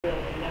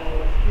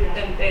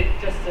and they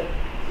just to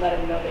let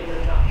them know that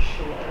you're not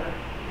sure.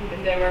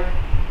 If they were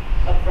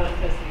upfront,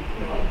 because you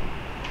feel like,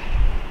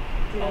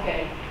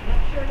 okay,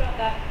 not sure about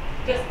that.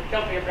 Just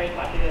don't be afraid to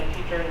talk to the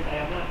teacher and say,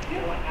 I'm not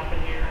sure what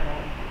happened here.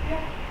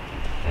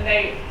 And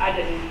I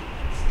didn't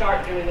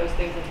start doing those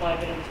things until I've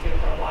been in the school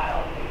for a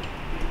while, and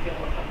you feel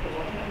more comfortable,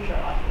 and I'm sure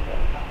I'll do a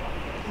couple of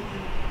things.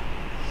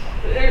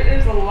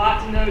 There's a lot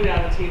to know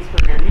down the teens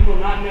program. You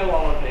will not know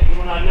all of it. You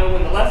will not know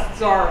when the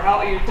lessons are,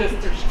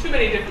 there's too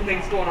many different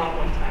things going on at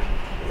one time.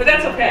 But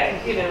that's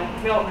okay,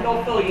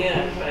 they'll fill you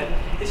in, but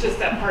it's just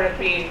that part of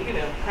being,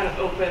 kind of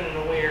open and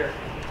aware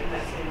in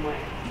that same way.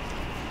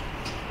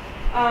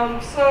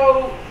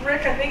 So,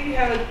 Rick, I think you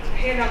have a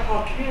handout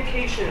called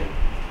Communication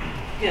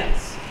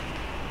Hints.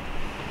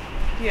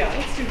 Yeah,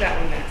 let's do that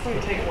one next. Let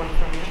me take one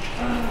from you.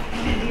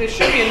 And there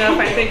should be enough,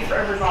 I think, for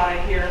everybody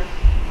here.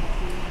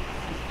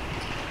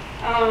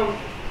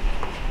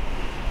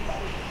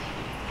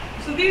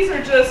 So these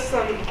are just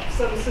some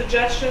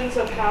suggestions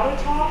of how to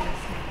talk.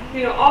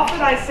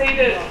 Often I say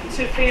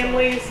to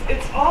families,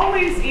 it's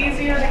always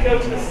easier to go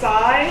to the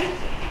side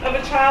of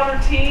a child or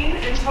teen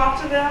and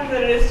talk to them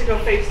than it is to go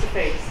face to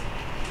face.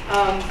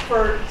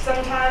 For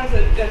sometimes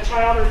a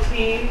child or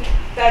teen,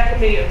 that can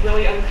be a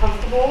really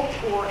uncomfortable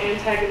or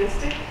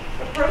antagonistic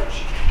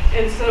approach.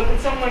 And so can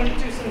someone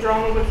do some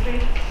drama with me?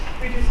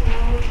 Can we do some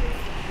drama with me?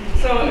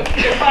 So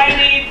if I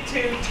need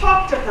to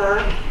talk to her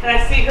and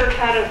I see her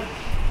kind of,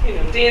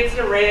 dancing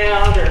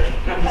around, or,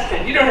 no, I'm just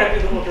kidding, you don't have to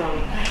do the whole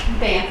drama.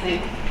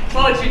 Dancing. So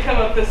I'll let you come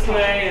up this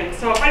way, and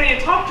so if I need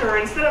to talk to her,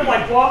 instead of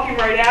like walking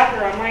right after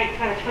her, I might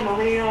kind of come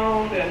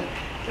around, and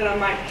then I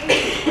might,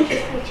 hey,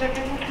 just go check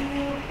in with you.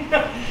 I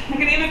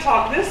can even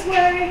talk this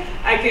way,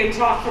 I can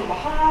talk from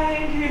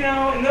behind,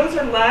 and those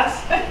are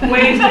less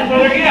ways to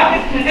put her,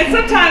 And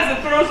sometimes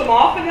it throws them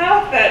off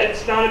enough that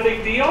it's not a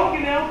big deal,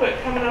 but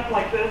coming up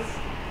like this,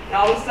 and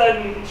all of a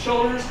sudden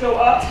shoulders go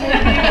up, maybe,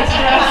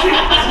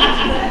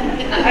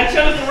 I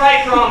chose the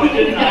right drama,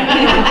 didn't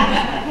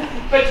I?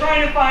 But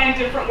trying to find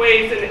different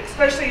ways, and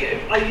especially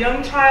a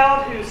young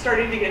child who's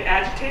starting to get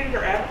agitated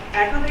or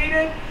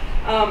aggravated,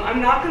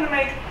 I'm not going to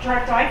make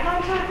direct eye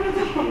contact with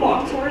them and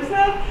walk towards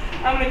them.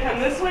 I'm going to come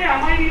this way. I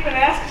might even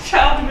ask a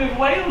child to move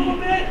away a little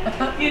bit,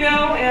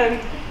 and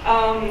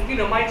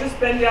might just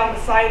bend down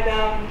beside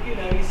them. You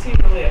seem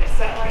really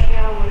upset right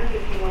now. I wondered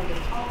if you wanted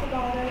to talk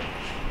about it.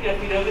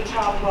 If you know the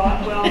child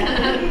well,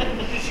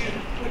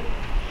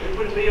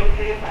 would it be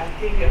okay if I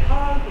gave you a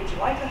hug? Would you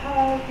like a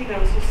hug?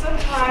 So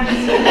sometimes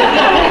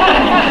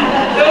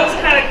those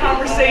kind of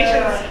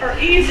conversations are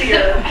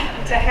easier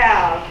to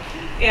have,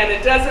 and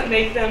it doesn't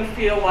make them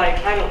feel like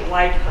I don't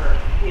like her,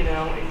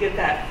 and get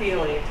that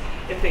feeling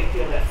if they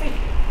feel that. Thank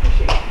you.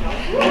 Appreciate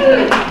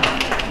it.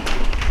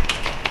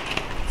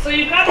 So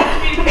you've got the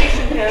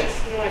communication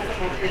hints. I put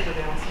my paper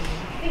down somewhere.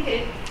 I think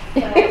it.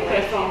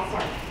 Okay,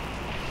 sorry.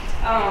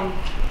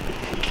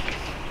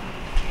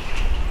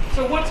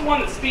 So what's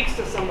one that speaks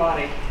to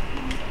somebody?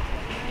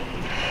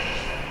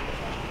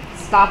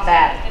 Stop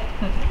that.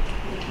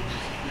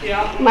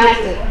 Yeah. Might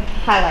have to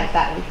highlight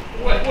that one.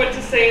 What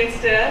to say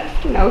instead?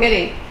 No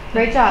kidding.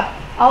 Great job.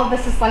 All of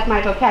this is like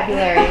my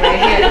vocabulary right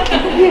here.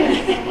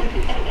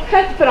 I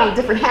have to put on a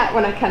different hat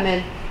when I come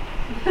in.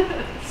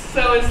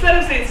 So instead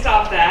of saying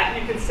stop that,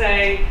 you can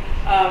say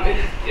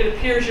it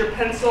appears your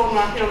pencil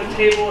knocking on the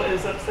table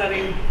is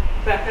upsetting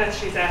Becca.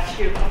 She's asked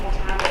you a couple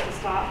times to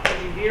stop.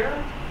 Did you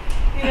hear?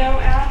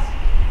 Ask.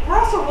 We're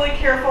also really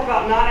careful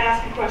about not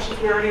asking questions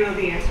we already know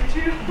the answer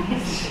to.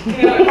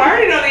 If I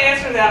already know the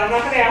answer to that, I'm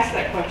not going to ask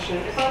that question.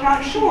 If I'm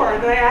not sure,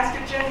 then I ask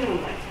it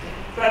genuinely.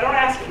 But I don't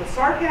ask it with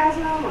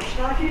sarcasm or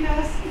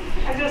snarkiness.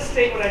 I just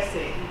state what I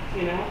see,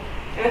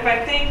 And if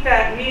I think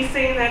that me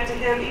saying that to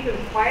him, even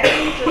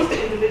quietly, just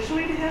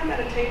individually to him at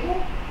a table,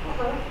 or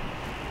her,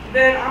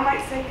 then I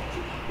might say,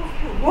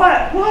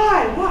 what?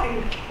 Why?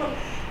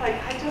 Like,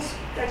 I just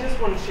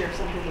want to share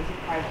something with you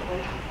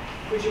privately.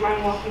 Would you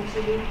mind walking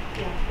to me?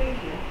 Yeah, thank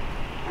you.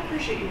 I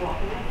appreciate you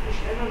walking. I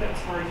know that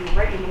was hard. You were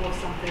right in the middle of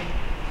something.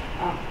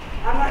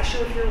 I'm not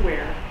sure if you're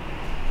aware,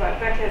 but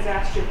Becca has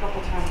asked you a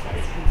couple times about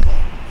your pencil.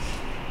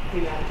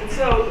 And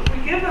so if we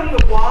give them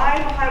the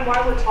why behind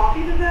why we're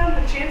talking to them,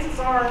 the chances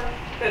are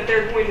that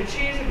they're going to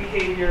change the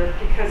behavior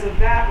because of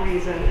that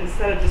reason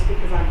instead of just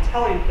because I'm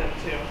telling them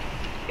to.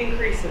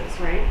 Increases,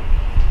 right?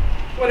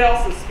 What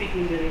else is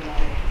speaking to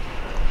anybody?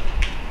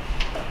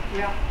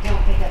 Yeah.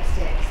 Don't pick up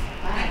sticks.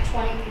 I have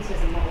 20 pieces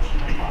of mulch in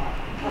my car.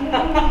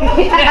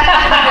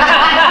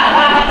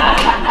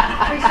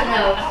 Teresa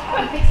knows.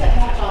 He picks up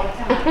mulch all the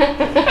time.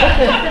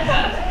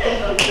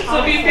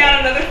 So have you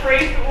found another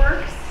phrase that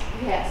works?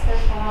 Yes, that's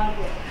what I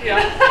do.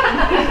 Yeah.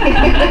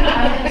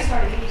 I'm going to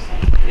start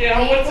using. Yeah,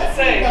 what's it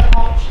say? Let's keep the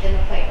mulch in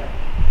the playroom.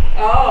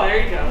 Oh,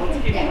 there you go.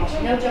 Let's keep Yeah,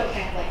 it no joke,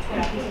 like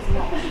 20 pieces of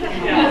mulch.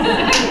 Yeah.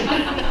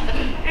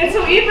 And so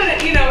even, it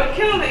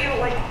killed it,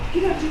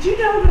 did you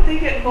know that they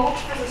get mulch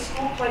for the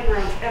school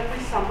playgrounds every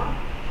summer?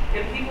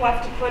 And people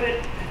have to put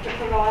it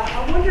all out.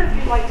 I wonder if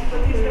you'd like to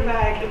put these in a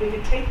bag and we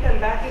could take them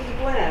back into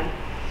Glenn,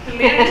 who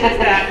manages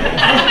that.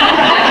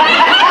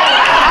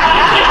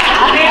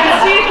 And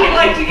see if you'd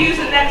like to use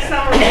it next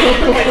summer. You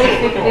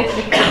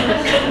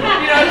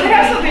know, if you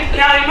have something,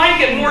 now you might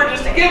get more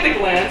just to give to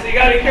Glenn, so you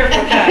gotta be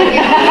careful with that.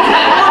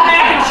 More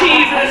mac and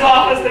cheese in his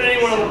office than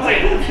anyone on the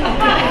planet.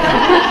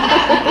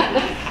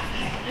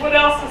 What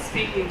else is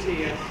speaking to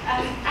you?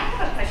 I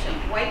have a question.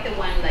 Why the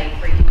one, like,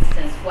 for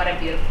instance, what a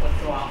beautiful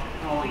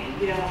drawing?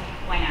 Yeah.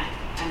 Why not?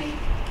 I mean,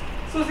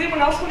 So does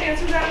anyone else want to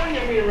answer that one? You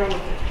want me to run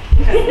with it?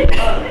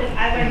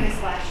 I learned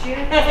this last year,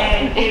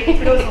 and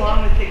it goes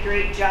along with the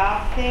great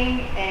job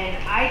thing. And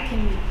I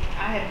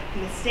have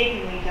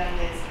mistakenly done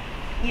this,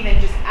 even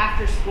just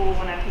after school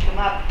when I pick him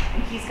up,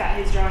 and he's got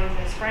his drawings and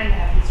his friend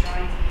have his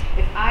drawings.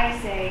 If I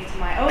say to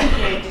my own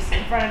kid, just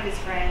in front of his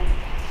friends,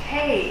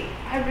 "Hey,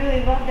 I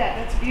really love that.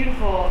 That's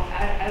beautiful.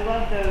 I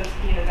love those,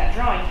 that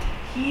drawing,"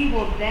 he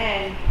will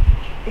then.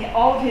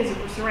 All of his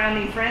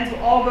surrounding friends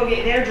will all go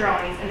get their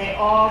drawings, and they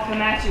all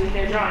come at you with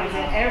their drawings,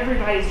 and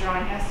everybody's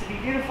drawing has to be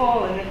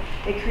beautiful, and then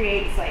it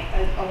creates like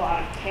a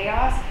lot of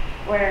chaos.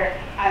 Where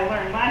I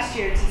learned last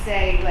year to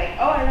say, like,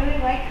 "Oh, I really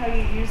like how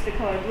you use the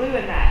color blue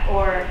in that,"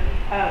 or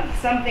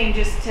something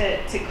just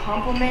to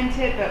complement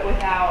it, but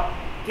without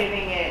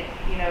giving it,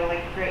 like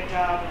a great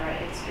job, or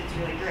it's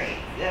really great,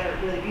 or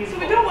really beautiful.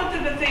 So we don't want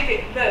them to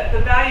think that the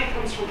value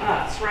comes from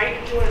us, right?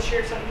 Do you want to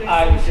share something?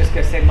 I was just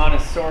going to say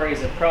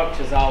Montessori's approach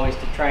is always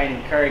to try and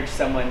encourage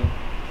someone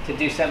to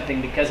do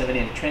something because of an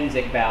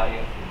intrinsic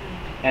value.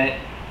 And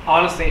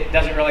honestly, it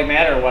doesn't really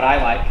matter what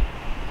I like.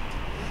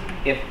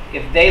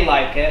 If they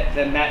like it,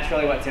 then that's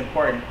really what's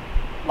important.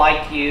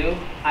 Like you,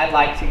 I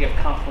like to give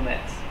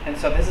compliments. And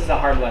so this is a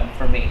hard one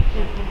for me.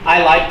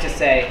 I like to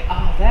say,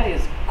 "Oh, that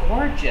is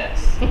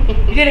gorgeous.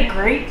 You did a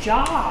great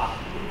job."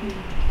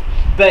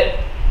 But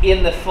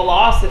in the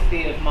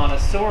philosophy of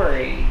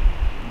Montessori,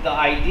 the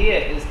idea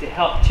is to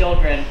help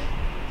children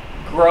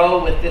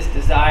grow with this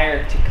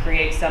desire to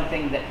create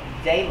something that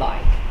they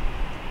like.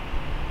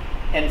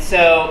 And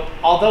so,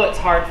 although it's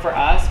hard for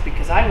us,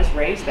 because I was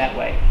raised that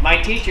way, my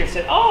teacher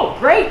said, "Oh,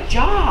 great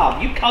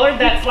job. You colored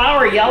that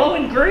flower yellow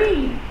and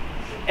green."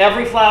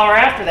 Every flower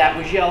after that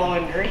was yellow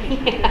and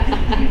green.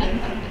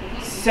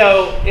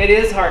 So it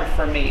is hard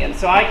for me. And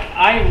so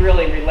I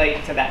really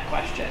relate to that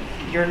question.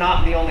 You're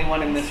not the only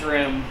one in this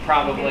room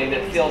probably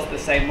that feels the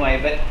same way,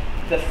 but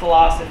the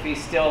philosophy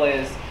still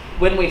is,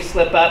 when we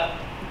slip up,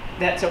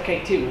 that's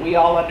okay too. We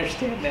all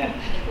understand that.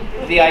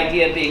 The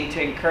idea being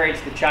to encourage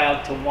the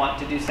child to want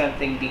to do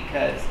something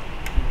because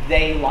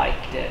they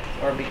liked it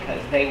or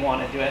because they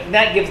want to do it. And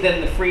that gives them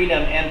the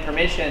freedom and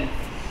permission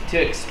to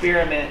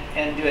experiment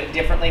and do it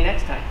differently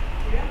next time.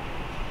 Yeah.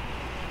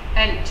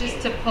 And just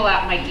to pull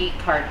out my geek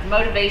card,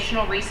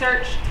 motivational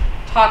research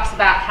talks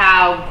about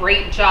how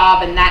great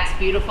job and that's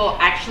beautiful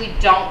actually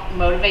don't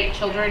motivate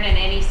children in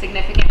any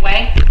significant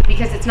way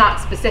because it's not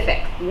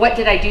specific. What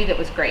did I do that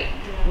was great?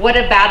 What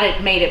about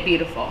it made it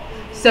beautiful?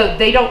 So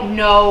they don't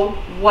know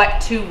what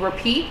to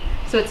repeat,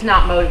 so it's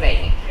not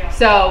motivating. Yeah.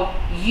 So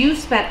you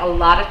spent a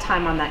lot of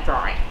time on that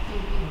drawing.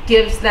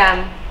 Gives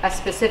them a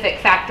specific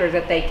factor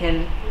that they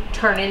can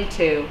turn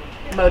into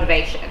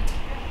motivation.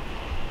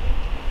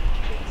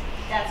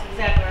 that's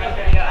exactly where I was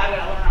going to go. I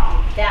got to learn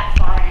on that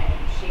far in.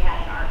 She had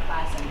an art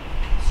class and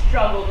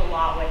struggled a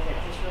lot with it,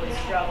 just really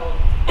struggled.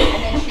 And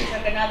then she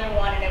took another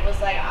one, and it was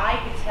like, I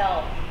could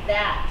tell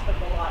that took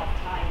a lot of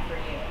time for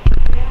you.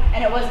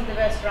 And it wasn't the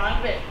best drawing,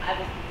 but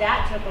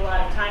that took a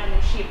lot of time. And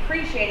then she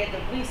appreciated that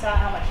we saw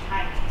how much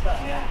time it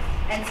took.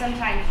 And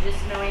sometimes just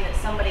knowing that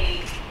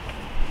somebody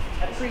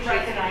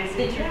appreciates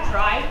that you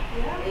tried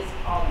is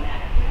all that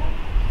matters.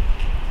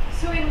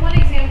 So in one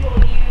example,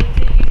 you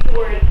did use the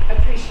word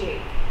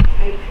appreciate.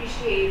 I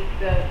appreciate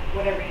the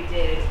whatever you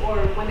did, or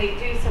when they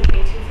do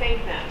something to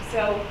thank them.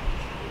 So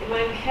in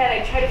my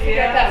head, I try to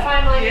figure out that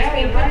fine line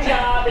between good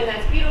job and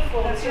that's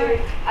beautiful to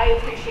I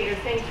appreciate or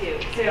thank you.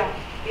 So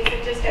is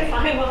it just a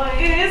fine line?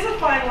 It is a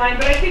fine line,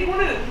 but I think one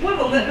of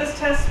the litmus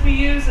tests we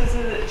use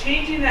is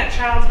changing that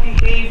child's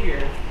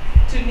behavior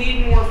to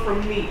need more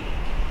from me.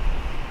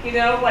 You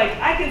know, like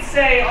I could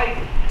say, like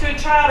to a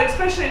child,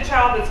 especially a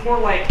child that's more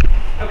like,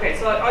 okay,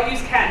 so I'll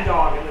use cat and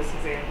dog in this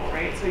example,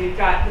 right? So you've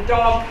got the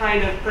dog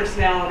kind of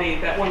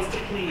personality that wants to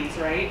please,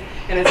 right?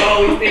 And it's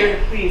always there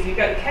to please. You've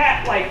got the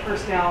cat-like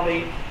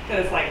personality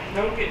that is like,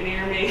 don't get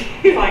near me,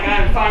 like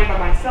I'm fine by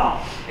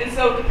myself. And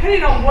so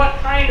depending on what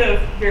kind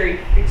of very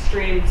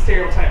extreme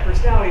stereotype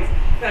personalities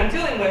that I'm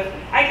dealing with,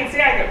 I can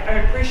say I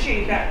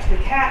appreciate that to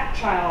the cat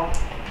child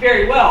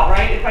very well,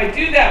 right? If I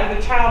do that with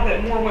a child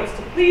that more wants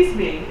to please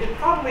me, it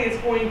probably is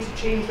going to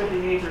change their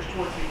behaviors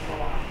towards me for a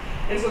while.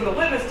 And so the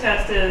litmus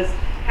test is,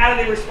 how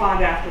do they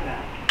respond after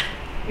that?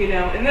 You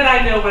know, and then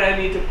I know what I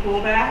need to pull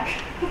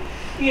back.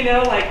 You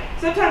know, like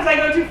sometimes I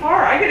go too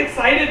far. I get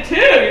excited too.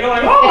 You know,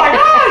 like, oh my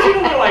gosh, you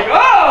know, they're like,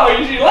 oh,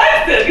 she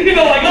likes it. You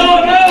know, like,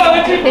 oh no, I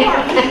went too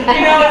far.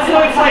 You know, and so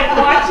it's like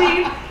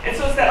watching, and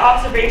so it's that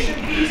observation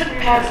piece.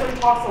 Montessori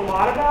talks a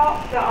lot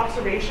about the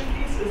observation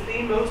piece is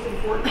the most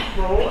important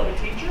role of a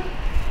teacher,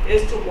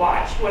 is to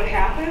watch what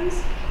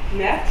happens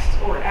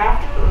next or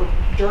after or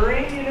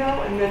during, you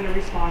know, and then to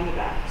respond to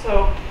that.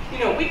 So, you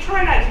know, we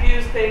try not to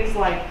use things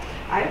like,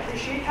 I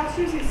appreciate how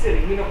Susie's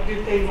sitting. We don't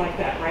do things like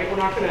that, right? We're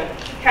not going to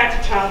catch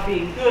a child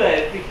being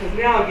good, because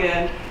now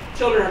again,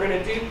 children are going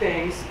to do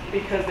things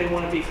because they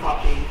want to be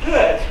caught being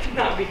good,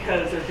 not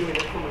because they're doing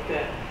it from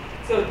within.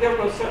 So there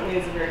most certainly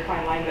is a very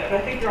fine line there,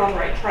 but I think you're on the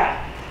right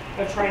track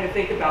of trying to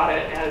think about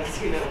it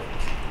as, you know,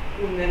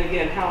 and then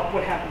again,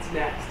 what happens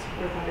next,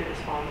 or how they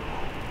respond to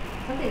that.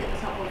 Something that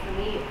was helpful for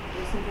me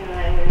was something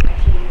that I learned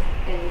actually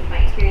in my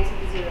experience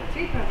with the 0 to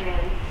 3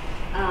 program,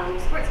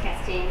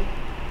 sportscasting.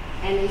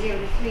 And in 0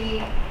 to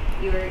 3,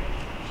 you're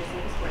just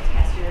like a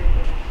sportscaster,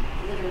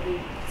 you're literally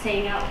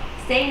saying out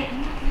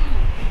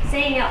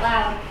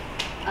loud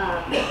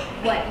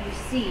what you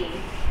see.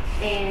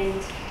 And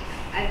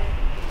I've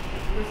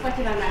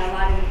reflected on that a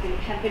lot and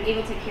have been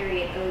able to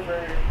carry it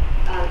over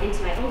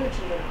into my older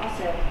children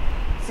also.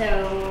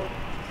 So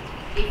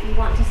if you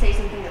want to say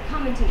something or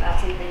comment about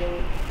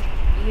something,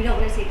 you don't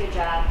want to say good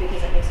job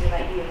because it makes it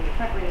about you and your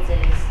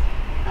preferences.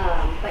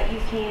 But you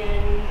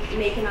can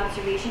make an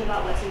observation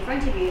about what's in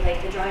front of you,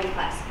 like the drawing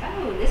class.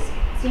 Oh, this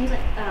seems like,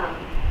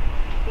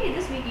 hey,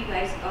 this week you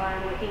guys are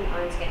working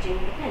on sketching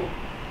with a pen.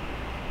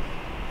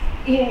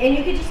 And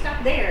you could just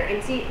stop there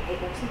and see,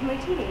 it works with my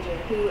teenager,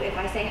 who, if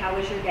I say, how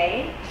was your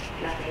day?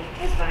 Nothing,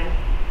 it's fine.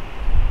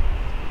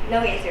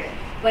 No answer.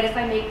 But if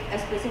I make a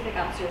specific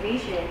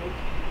observation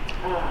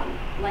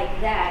like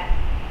that,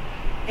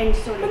 and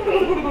sort of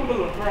wait,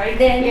 right?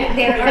 then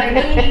there are a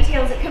million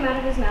details that come out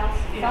of his mouth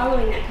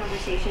following that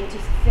conversation to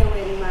fill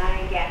in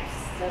my gaps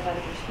of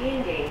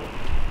understanding.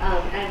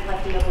 I've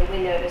left an open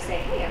window to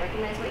say, hey, I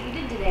recognize what you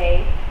did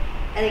today,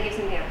 and it gives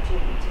them the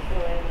opportunity to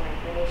fill in more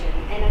information.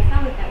 And I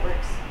found that that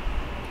works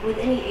with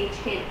any age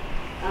kid.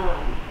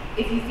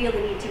 If you feel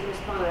the need to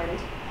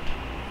respond,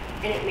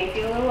 and it may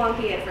feel a little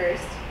wonky at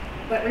first,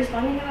 but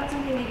responding about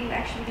something that you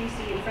actually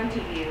see in front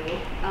of you,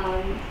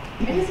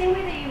 in the same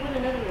way that you would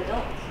another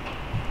adult.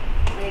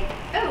 Like,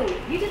 oh,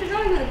 you did a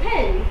drawing with a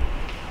pen.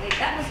 Like,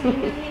 that must have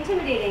been really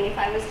intimidating. If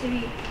I was to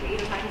be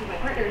even talking to my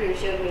partner who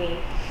showed me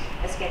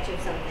a sketch of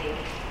something,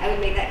 I would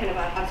make that kind of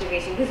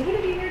observation. Because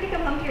wouldn't it be weird to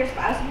come home to your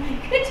spouse and be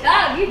like, good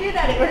job, you did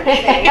that at work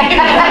today.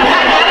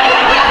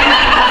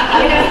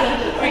 You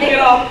know? We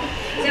get all,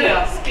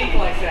 So speak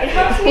like that. It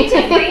helps me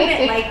to frame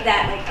it like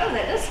that. Like, oh,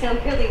 that does sound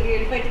really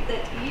weird if I did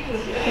that to you.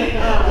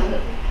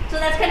 So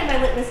that's kind of my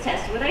litmus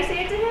test. Would I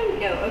say it to him?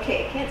 No.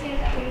 Okay, can't say it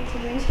that way to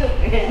my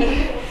children.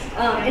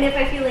 And if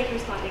I feel like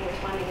responding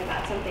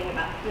about something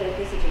about the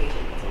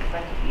situation that's in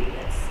front of you,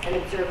 that's an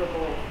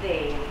observable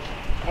thing,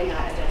 and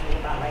not a judgment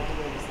about liking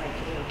or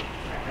disliking,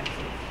 preferences.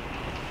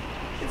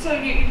 And so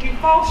you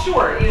fall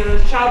short. You know,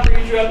 the child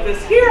brings you up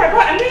this, here,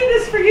 I made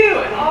this for you.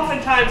 And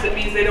oftentimes it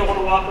means they don't want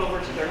to walk over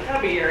to their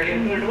cubby area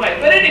and put it away.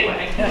 But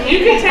anyway, you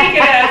can take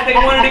it as they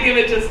wanted to give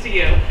it just to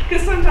you.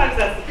 Because sometimes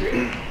that's the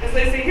truth. As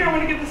they say, here, I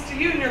want to give this to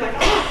you. And you're like,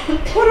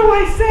 oh, what do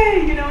I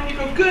say? You know, and you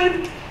go,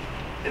 good.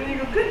 And then you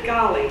go, good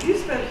golly, you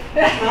spent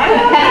time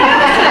on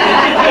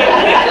that.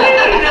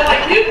 You know,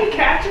 like you can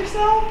catch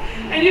yourself.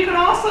 And you can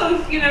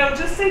also, you know,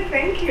 just say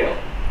thank you.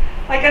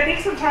 Like, I think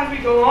sometimes we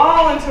go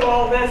all into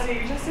all this, and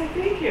you just say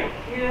thank you.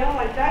 You know,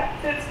 like that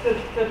fits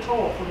the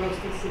toll for most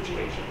of the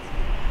situations.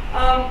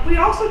 We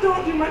also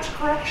don't do much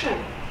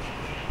correction.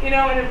 You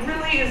know, and it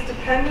really is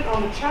dependent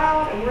on the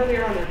child and where they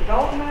are in their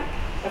development.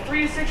 A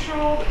 3 to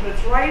 6-year-old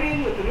that's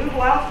writing with the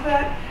Moodle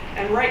alphabet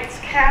and writes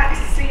cat,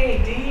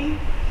 C-A-D,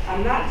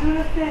 I'm not doing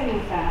a thing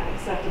with that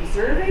except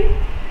observing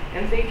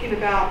and thinking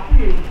about,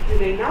 do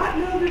they not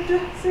know that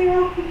that's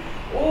zero?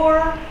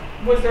 Or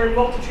was there a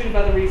multitude of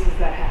other reasons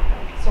that happened?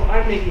 So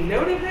I'm making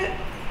note of it,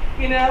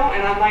 you know,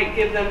 and I might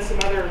give them some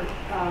other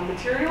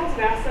materials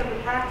and ask them to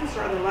practice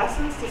or other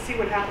lessons to see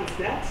what happens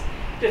next,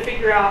 to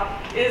figure out,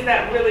 is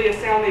that really a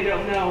sound they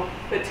don't know?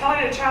 But telling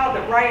a child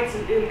that writes,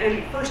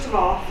 and first of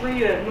all, 3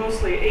 to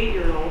mostly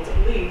 8-year-olds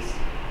at least,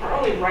 are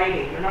only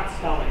writing, they're not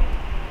spelling.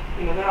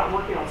 You know, they're not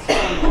working on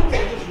spelling,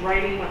 they're just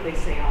writing what they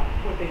sound,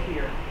 what they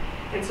hear.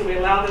 And so we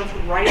allow them to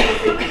write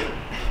what they hear.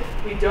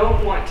 We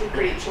don't want to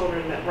create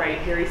children that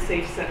write very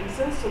safe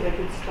sentences so they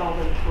can spell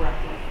them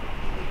correctly.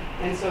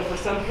 And so for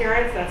some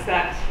parents, that's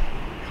that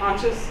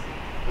conscious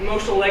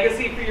emotional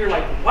legacy for you're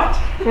like, what?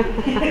 You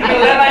know,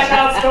 that my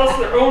child spells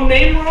their own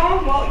name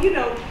wrong? Well, you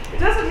know, it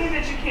doesn't mean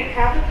that you can't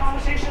have the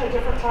conversation at a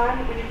different time,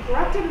 but when you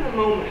correct it in a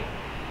moment,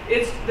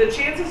 the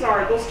chances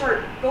are they'll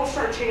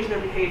start changing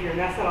their behavior, and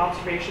that's that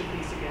observation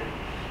piece again.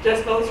 Did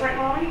I spell this right,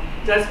 Mommy?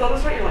 Did I spell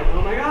this right? You're like,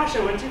 oh my gosh,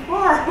 I went too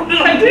far. What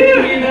did I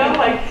do? You know,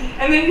 like,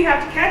 and then you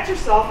have to catch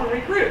yourself and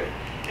regroup.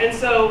 And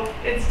so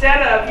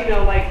instead of, you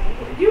know, like,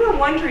 you were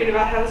wondering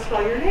about how to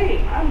spell your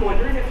name. I'm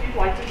wondering if you'd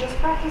like to just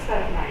practice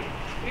that at night.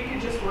 We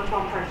could just work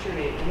on parts of your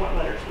name and what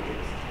letters we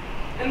use.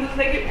 And then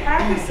they can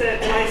practice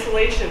it in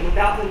isolation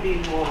without them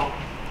being wrong,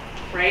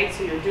 right?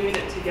 So you're doing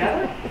it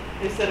together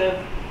instead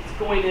of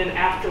going in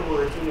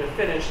afterwards when they're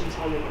finished and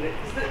telling them what it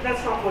is.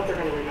 That's not what they're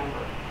going to remember.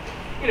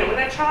 You know, when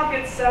that child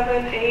gets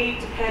 7, 8,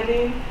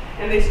 depending,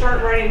 and they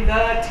start writing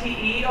the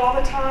TE all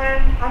the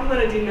time, I'm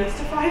going to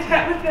demystify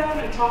that with them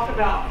and talk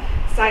about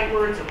sight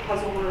words or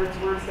puzzle words,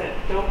 words that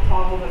don't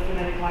follow the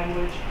phonetic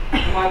language,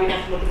 and why we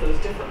have to look at those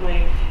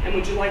differently. And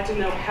would you like to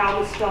know how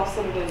to spell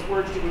some of those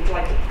words? Would you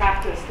like to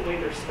practice the way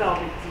they're spelled,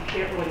 because you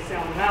can't really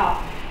sound them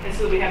out? And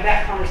so we have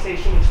that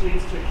conversation, which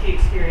leads to a key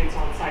experience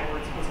on sight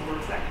words, puzzle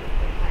words, that kind of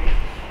thing, right?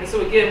 And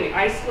so again, we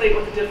isolate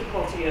what the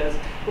difficulty is,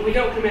 but we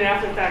don't come in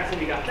after the fact and say,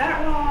 we got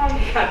that wrong,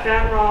 we got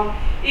that wrong.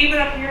 Even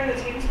up here in the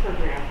TEAMS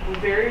program, we're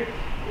very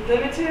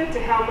limited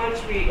to how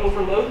much we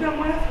overload them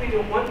with. We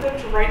don't want them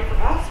to write for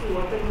us, we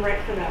want them to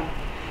write for them.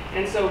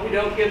 And so we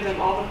don't give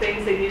them all the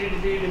things they needed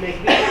to do to make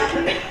me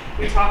happy.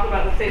 We talk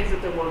about the things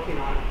that they're working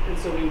on, and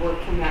so we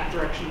work from that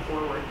direction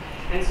forward.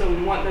 And so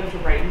we want them to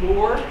write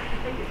more,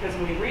 because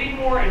when we read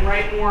more and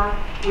write more,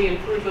 we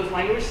improve those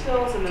language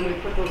skills, and then we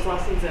put those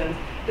lessons in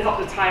to help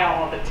to tie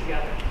all of it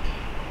together.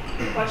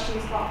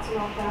 Questions, thoughts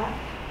about that?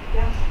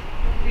 Yeah?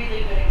 A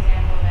really good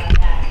example about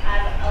that. I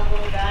have a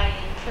little guy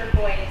in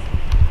turquoise,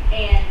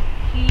 and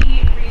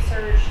he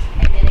researched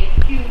and did a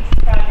huge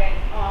project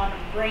on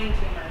brain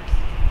tumors.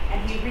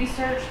 And he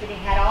researched and he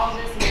had all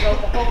this and he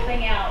wrote the whole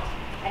thing out.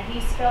 And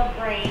he spelled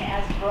brain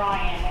as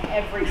Brian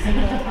every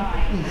single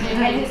time.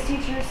 And his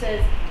teacher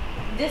says,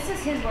 this is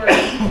his word.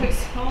 It took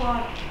so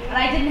long. And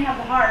I didn't have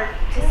the heart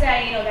to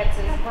say, you know, that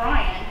says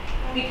Brian,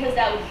 because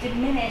that would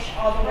diminish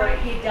all the work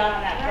he'd done on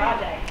that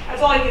project.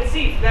 That's all I could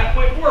see from that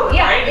point forward,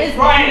 Yeah, right? It's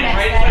isn't Brian, it?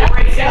 right? That It's like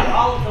right up, down.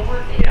 all of the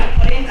work that he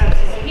put into it.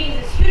 So he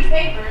has this huge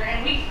paper,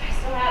 and I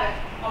still have it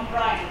on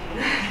Brian.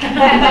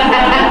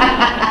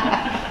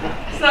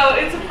 So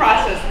it's a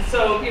process. And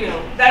so, you know,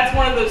 that's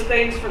one of those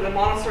things for the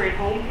Montessori at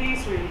home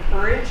piece. We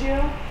encourage you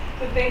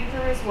to think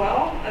through as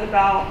well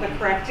about the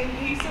correcting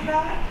piece of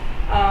that.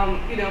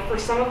 You know, for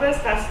some of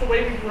us, that's the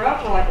way we grew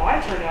up. We're like, well,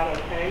 I turned out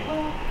okay.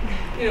 Well,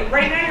 you know,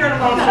 right now you're in a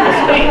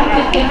Montessori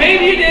school.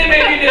 Maybe you did,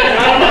 maybe you didn't.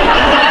 I don't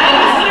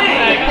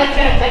know.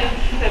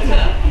 That's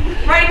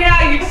it. Right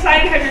now, you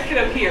decide to have your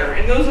kiddo here,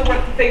 and those are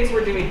what the things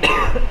we're doing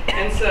here.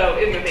 And so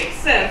it would make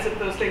sense if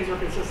those things were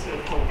consistent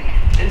at home.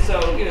 And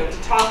so, you know,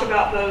 to talk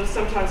about those,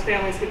 sometimes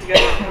families get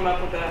together and come up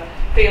with a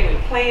family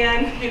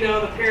plan. You know,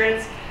 the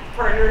parents,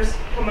 partners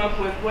come up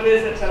with what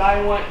is it that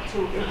I want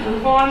to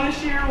improve on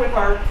this year with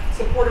our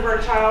support of our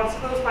child. So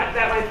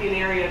that might be an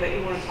area that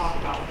you want to talk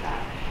about with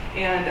that.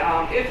 And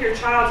if your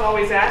child's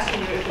always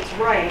asking you if it's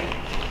right,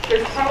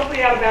 there's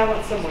probably out of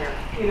balance somewhere.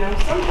 You know,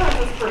 sometimes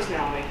it's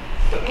personality.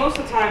 But most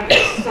of the time,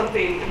 it's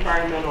something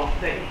environmental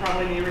that you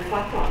probably need to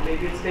reflect on.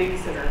 Maybe it's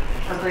babysitter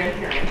or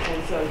grandparent,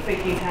 and so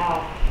thinking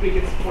how we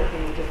can support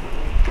them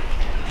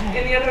differently.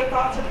 Any other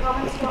thoughts or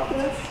comments about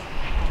this?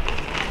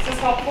 Is this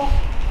helpful?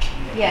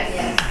 Yes.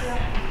 Yes.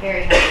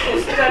 Very helpful.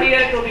 We'll study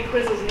it. There'll be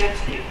quizzes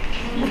next week.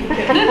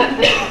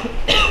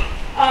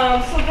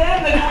 So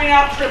then the going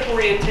out trip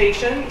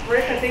orientation.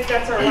 Rick, I think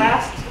that's our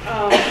last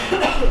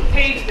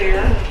page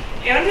there.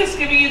 And I'm just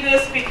giving you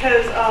this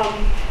because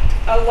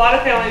a lot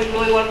of families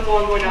really love to go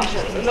on going out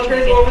trips. And they're going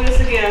to go over this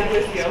again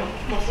with you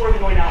before the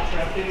going out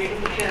trip. They meet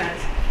with the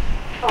parents.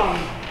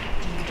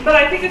 But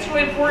I think it's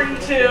really important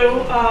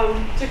to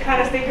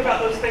kind of think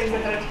about those things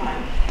ahead of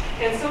time.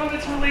 And some of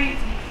it's really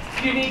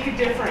unique and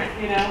different,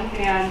 you know.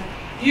 And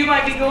you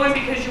might be going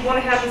because you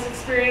want to have this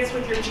experience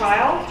with your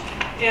child.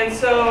 And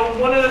so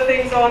one of the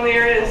things on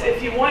there is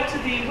if you want to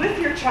be with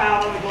your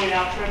child on the going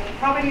out trip, you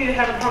probably need to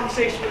have a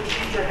conversation with the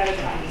teacher ahead of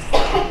time,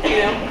 you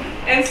know.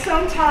 And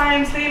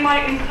sometimes they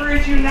might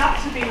encourage you not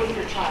to be with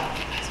your child.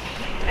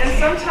 And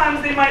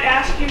sometimes they might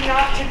ask you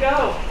not to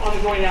go on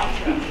the going out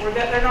trip, or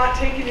that they're not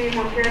taking any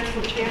more parents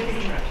for the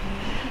camping trip.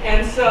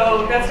 And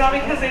so that's not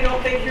because they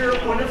don't think you're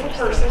a wonderful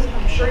person,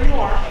 I'm sure you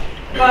are,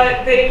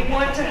 but they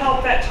want to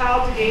help that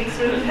child to gain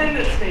some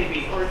independence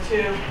maybe, or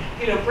to,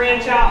 you know,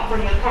 branch out from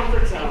their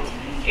comfort zone.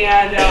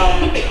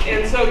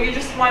 And so you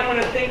just might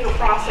want to think or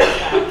process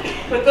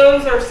that. But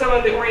those are some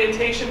of the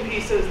orientation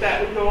pieces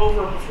that would go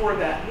over before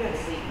that. Yes?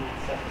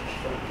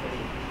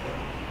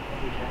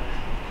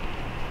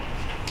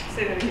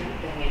 Say that again.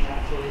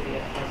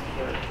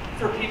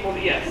 For people,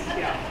 yes,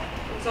 yeah.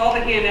 So all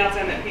the handouts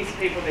and that piece of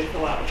paper they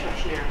fill out with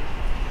questionnaire.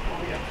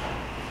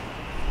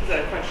 Is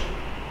that a question?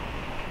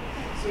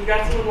 So we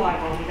got some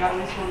live on. We got at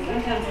least one.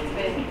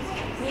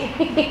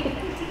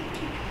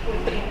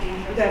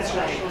 That's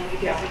right.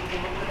 Yeah,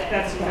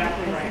 that's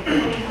exactly right.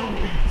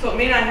 So it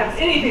may not have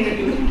anything to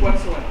do with it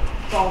whatsoever.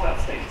 It's all about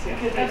space. Yeah.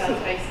 About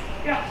space.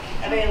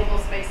 Yeah. Available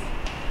space.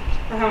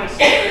 For how much? So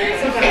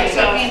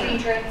camping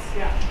trips.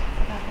 Yeah.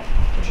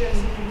 Okay,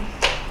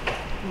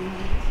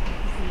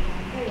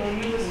 we'll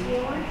move this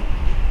forward.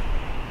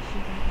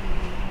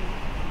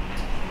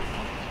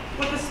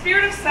 With the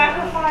spirit of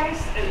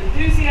sacrifice and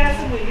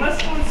enthusiasm, we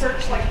must go in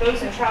search like those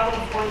who travel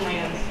to foreign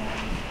lands.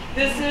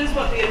 This is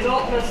what the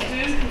adult must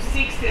do who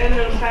seeks the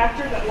unknown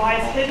factor that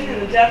lies hidden in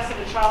the depths of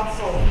a child's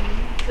soul.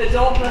 The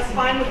adult must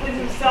find within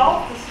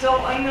himself the still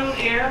unknown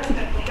air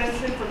that prevents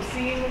him from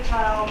seeing the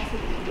child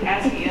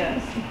as he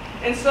is.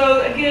 And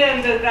so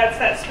again, that's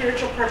that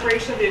spiritual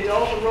preparation of the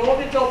adult. The role of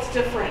the adult's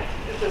different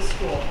at this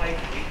school. Like,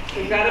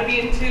 we've got to be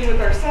in tune with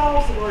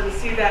ourselves in order to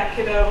see that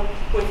kiddo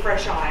with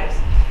fresh eyes.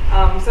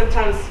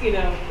 Sometimes, you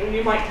know, when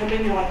you might come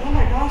in, you're like, oh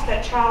my gosh,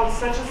 that child's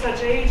such and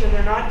such age and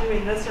they're not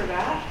doing this or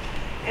that.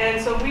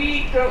 And so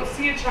we don't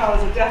see a child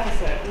as a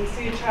deficit. We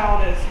see a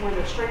child as where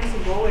their strengths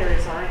and goal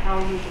areas are and how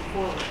we move them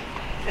forward.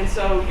 And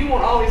so you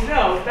won't always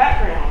know the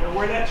background or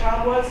where that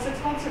child was 6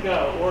 months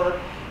ago, or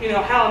you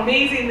know how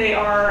amazing they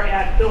are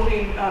at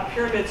building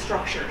pyramid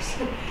structures.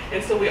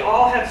 And so we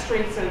all have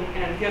strengths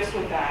and gifts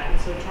with that. And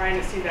so trying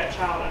to see that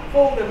child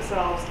unfold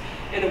themselves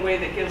in a way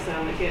that gives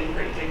them, again,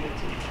 great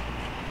dignity.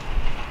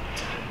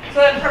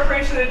 So in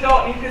preparation of the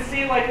adult, you can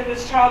see like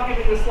this child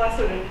giving this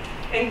lesson,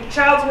 and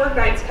Child's Work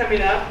Night's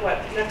coming up,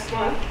 next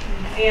month?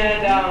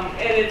 And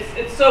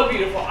it's so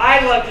beautiful.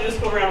 I love to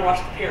just go around and watch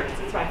the parents.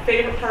 It's my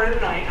favorite part of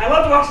the night. I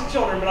love to watch the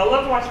children, but I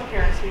love to watch the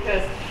parents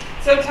because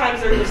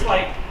sometimes they're just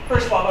like,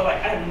 first of all, they're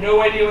like, I have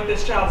no idea what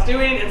this child's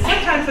doing, and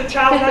sometimes the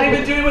child's not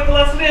even doing what the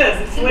lesson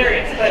is. It's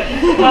hilarious, but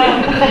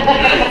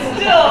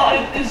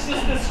it's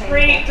just this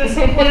great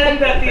discipline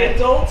that the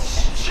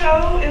adults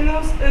show in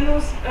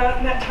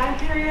that time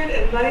period,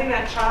 and letting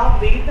that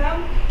child lead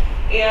them,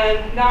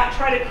 and not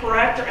try to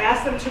correct or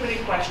ask them too many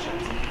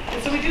questions.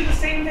 And so we do the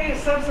same thing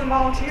as subs and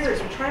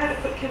volunteers. We try not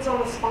to put kids on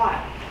the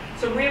spot.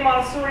 So Maria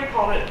Montessori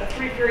called it a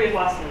 3-period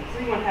lesson. Does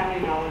anyone have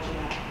any knowledge of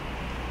that?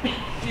 A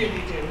few of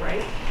you do,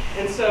 right?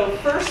 And so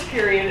first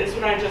period is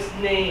when I just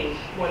name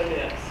what it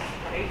is,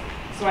 right?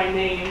 So I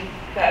name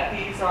that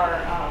these are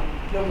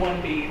the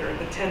 1 bead or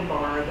the 10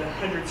 bar or the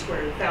 100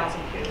 square, the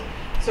 1,000 cube.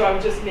 So I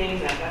would just name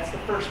that. That's the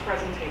first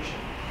presentation.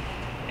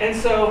 And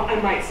so I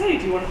might say,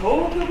 do you want to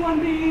hold the 1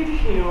 bead?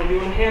 You know, or do you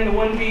want to hand the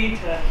 1 bead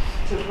to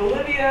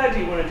Olivia? Do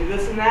you want to do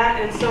this and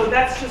that? And so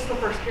that's just the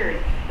first period.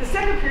 The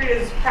second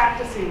period is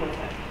practicing with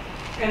it.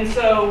 And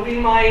so we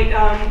might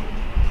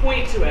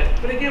point to it.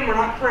 But again, we're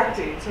not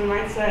correcting. So we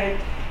might say,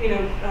 you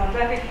know,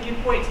 Becca, can you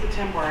point to the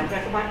 10 bar? And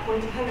Becca might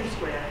point to the 100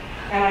 square.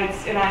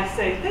 And I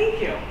say,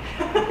 thank you.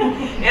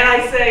 And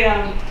I say,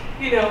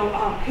 you know,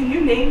 can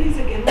you name these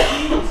again with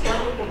me? We'll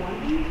start with the 1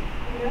 bead.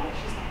 You know?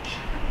 She's like,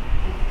 sure.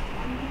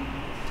 1 bead.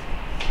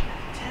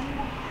 10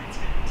 bar. It's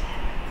got 10.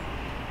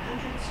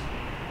 100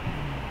 square.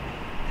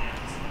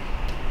 1,000.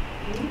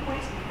 Can you point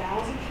to the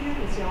 1,000 cube?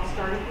 And see, I'll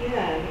start at the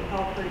end and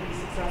help her to be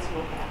successful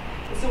with that.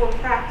 And so we're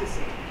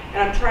practicing. And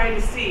I'm trying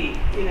to see,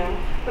 you know,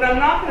 but I'm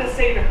not going to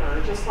say to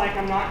her, just like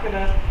I'm not going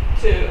to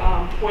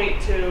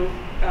point to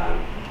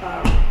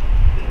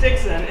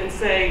Dixon and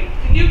say,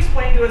 can you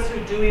explain to us who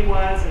Dewey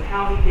was and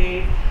how he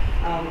gave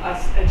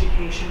us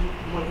education,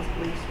 what his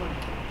beliefs were?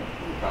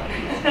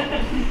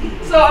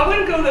 So I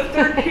wouldn't go the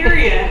third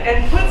period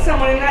and put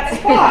someone in that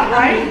spot,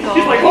 right?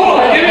 She's like,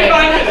 oh, give me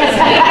 5 minutes.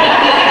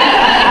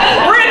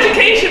 We're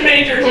education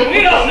majors and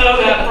we don't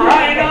know that,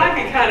 right? I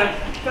can kind of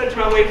fudge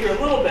my way through a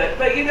little bit.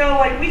 But you know,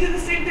 like we do the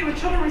same thing with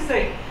children. We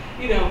say,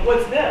 you know,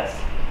 what's this?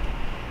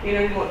 You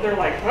know, they're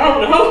like, I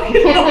don't know.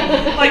 You know,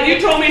 like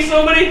you told me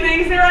so many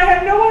things there, I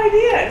have no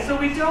idea. And so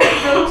we don't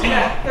go to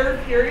that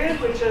third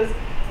period, which is,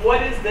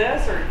 what is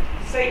this? Or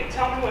say,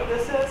 tell me what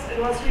this is,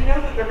 unless we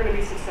know that they're going to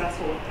be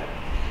successful with it.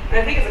 And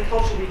I think as a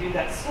culture we do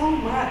that so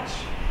much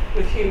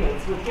with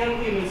humans, with young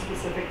humans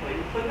specifically.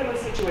 We put them in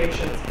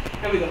situations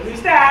and we go,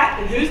 who's that?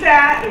 And who's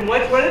that? And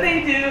what do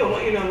they do? And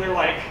what, you know, they're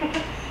like,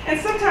 and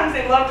sometimes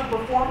they love to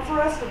perform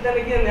for us, but then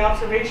again, the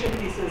observation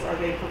piece is, are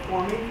they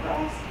performing for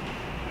us?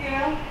 You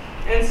know?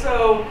 And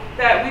so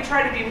that we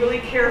try to be really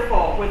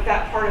careful with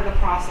that part of the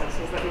process,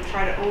 is that we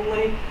try to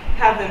only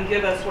have them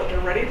give us what they're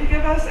ready to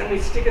give us, and we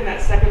stick in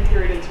that second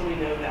period until we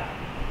know that.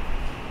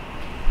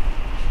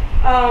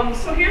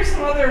 So here's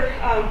some other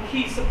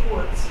key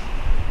supports.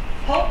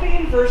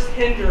 Helping versus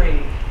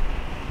hindering.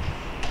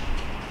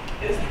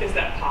 Is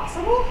that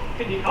possible?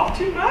 Can you help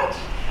too much?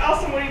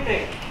 Allison, what do you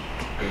think?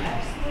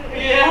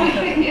 Absolutely. Yeah?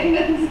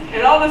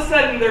 And all of a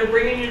sudden, they're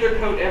bringing you their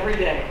coat every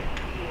day.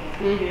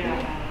 Mm-hmm.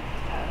 Yeah.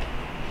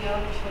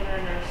 Young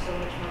children are so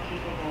much more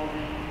capable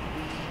than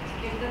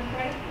we give them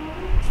credit for.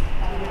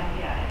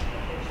 Yeah,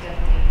 there's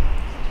definitely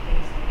such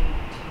things that being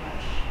too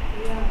much.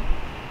 Yeah.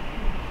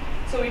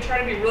 So we try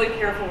to be really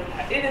careful with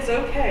that. It is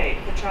okay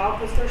if a child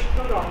puts their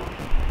coat on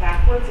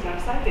backwards and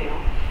upside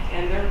down,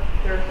 and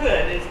their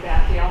hood is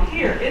back down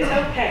here. It's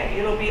okay.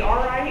 It'll be all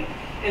right.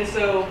 And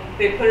so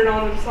they put it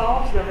on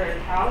themselves. They're very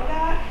proud of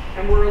that,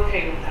 and we're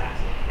okay with that.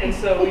 And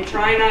so we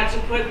try not to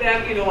put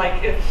them, you know,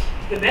 like if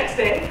the next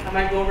day I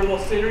might go over a little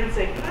sooner and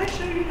say, can I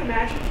show you the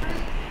magic trick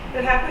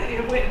that happened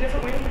in a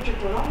different way to put your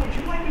coat on? Would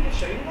you like me to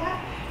show you that?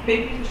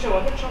 Maybe you can show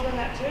other children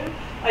that too.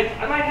 Like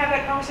I might have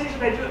that conversation,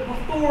 but I do it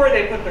before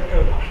they put their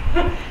coat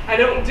on. I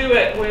don't do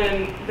it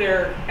when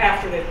they're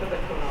after they put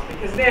their coat on,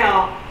 because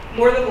now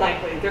more than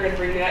likely they're going to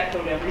bring me that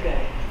coat every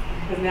day,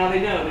 because now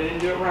they know they didn't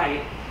do it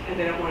right and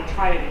they don't want to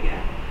try it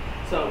again.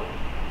 So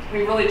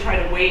we really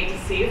try to wait to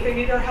see if they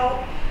need our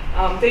help.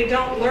 They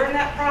don't learn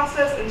that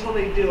process until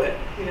they do it,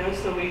 you know,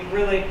 so we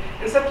really,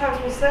 and sometimes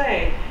we'll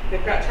say,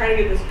 they've got trying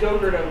to get this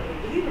Go-Gurt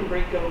open. Do they even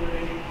break Go-Gurt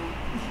anymore?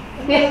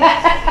 Yes?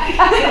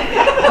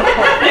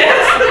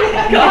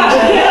 Gosh.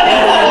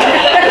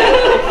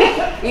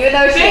 Even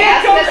though she They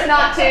asked don't- us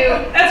not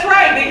to. That's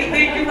right.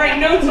 They can write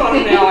notes on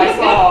them now. I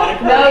saw.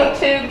 No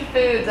tubed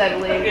foods, I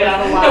believe, Yeah.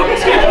 was the line. in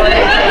that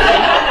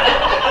orientation.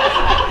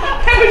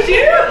 That was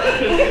you.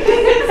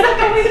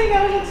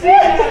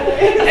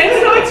 And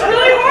so it's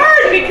really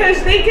hard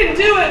because they can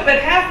do it, but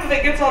half of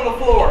it gets on the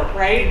floor,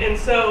 right? And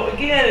so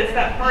again, it's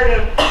that part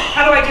of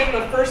how do I give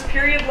them a first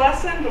period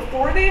lesson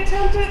before they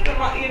attempt it?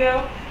 You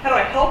know, how do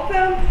I help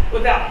them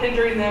without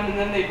hindering them, and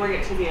then they bring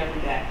it to me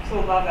every day. So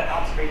I love that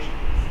observation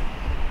piece.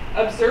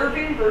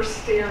 Observing versus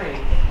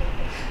staring.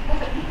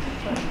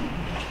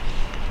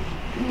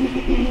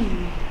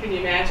 Can you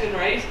imagine,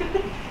 right?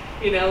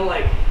 You know,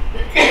 like.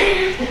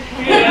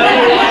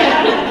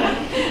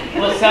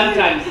 Well,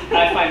 sometimes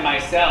I find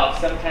myself,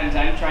 sometimes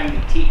I'm trying to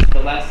teach the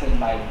lesson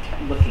by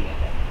looking at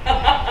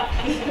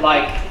them.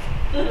 Like,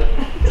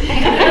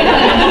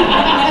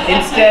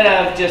 instead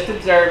of just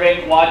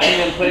observing, watching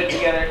them put it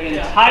together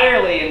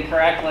entirely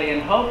incorrectly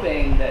and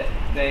hoping that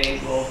they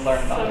will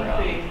learn it on their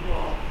own.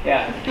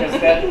 Yeah, because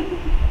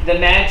the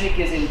magic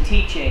is in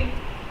teaching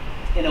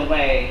in a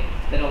way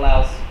that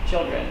allows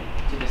children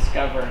to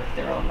discover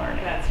their own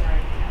learning. That's right.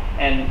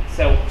 And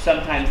so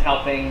sometimes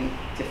helping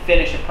to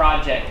finish a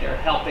project or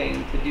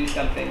helping to do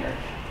something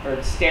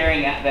or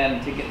staring at them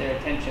to get their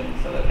attention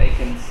so that they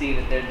can see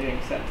that they're doing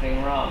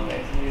something wrong.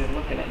 They're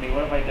looking at me,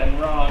 what have I done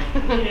wrong?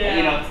 Yeah.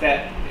 You know,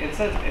 it's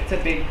a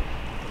big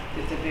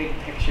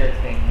picture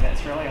thing.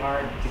 That's really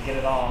hard to get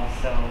it all.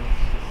 So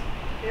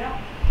Yeah.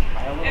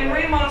 try a little And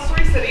bit. Marie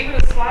Montessori said even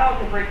a smile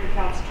can break the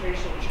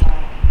concentration of a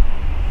child.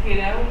 You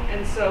know?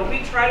 And so we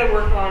try to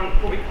work on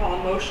what we call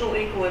emotional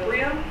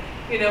equilibrium.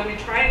 You know, we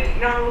try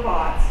not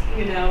robots,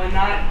 you know, and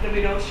not that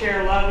we don't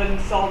share love and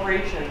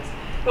celebrations.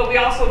 But we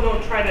also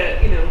don't try to,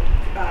 you know,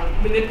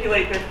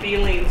 manipulate their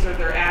feelings or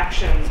their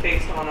actions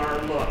based on our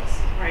looks,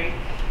 right?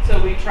 So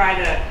we try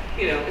to,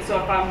 you know, so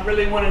if I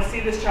really want to see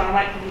this child, I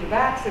might come to the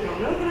back so they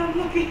don't know that I'm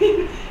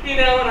looking, you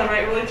know, and I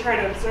might really try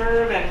to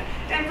observe.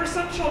 And for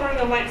some children,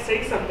 they might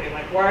say something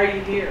like, why are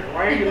you here?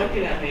 Why are you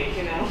looking at me,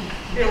 you know?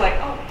 You're like,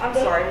 oh, I'm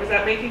sorry, was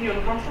that making you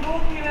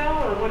uncomfortable, you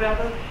know, or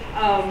whatever?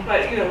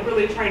 But, you know,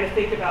 really trying to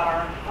think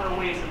about our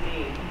ways of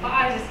being. Well,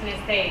 I was just going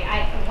to say,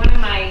 one of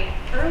my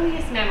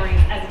earliest memories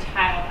as a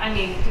child, I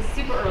mean, just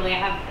super early,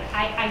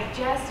 I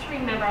just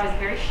remember I was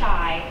very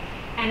shy,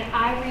 and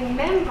I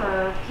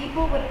remember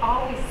people would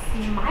always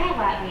smile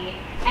at me,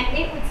 and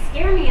it would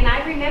scare me, and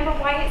I remember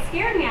why it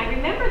scared me. I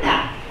remember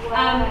that.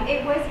 Wow.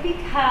 It was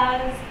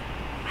because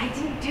I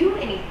didn't do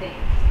anything,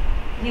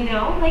 you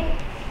know? Like,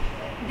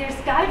 there's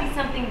got to be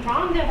something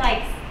wrong. They're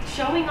like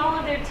showing all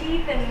of their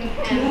teeth and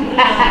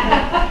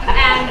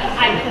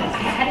I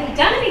hadn't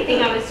done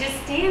anything. I was just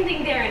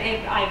standing there,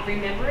 and I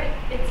remember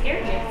it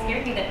scared me. It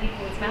scared me that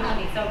people would smile at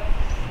me. So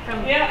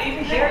from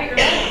Even very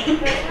early.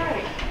 That's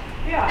right.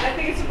 Yeah, I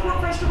think it's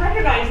important for us to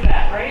recognize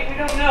that, right? We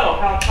don't know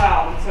how a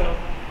child, and so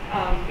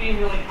being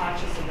really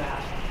conscious of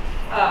that.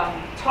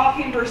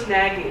 Talking versus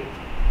nagging.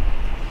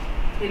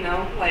 You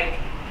know, like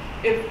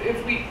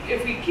if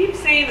we keep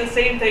saying the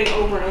same thing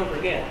over and over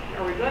again,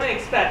 are we going to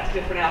expect a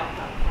different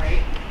outcome,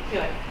 right?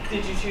 You're like,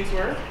 did you choose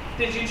work?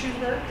 Did you choose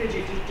work? Did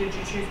you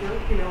choose work?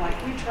 You know, like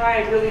we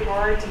try really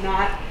hard to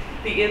not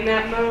be in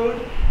that mode,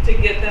 to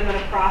get them in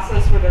a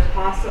process where they're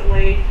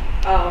constantly,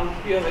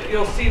 you know,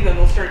 you'll see them,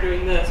 they'll start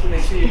doing this when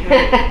they see you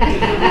coming.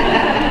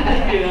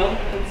 You know,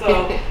 and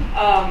so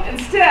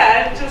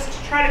instead,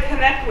 just try to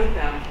connect with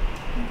them.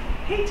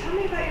 Hey, tell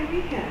me about your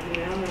weekend,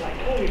 you know, and they're like,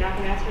 oh, you're not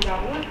going to ask me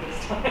about work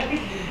this time,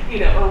 you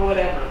know, or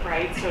whatever,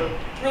 right? So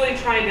really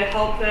trying to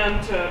help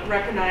them to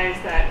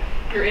recognize that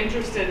you're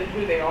interested in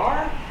who they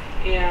are,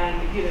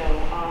 and, you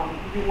know,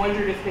 you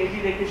wondered if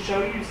maybe they could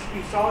show you,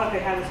 you saw that they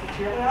had this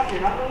material out,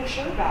 you're not really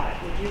sure about it,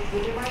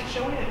 would you mind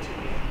showing it to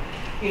me,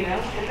 you know?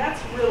 And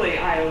that's really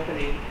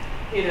eye-opening,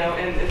 you know,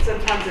 and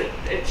sometimes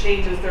it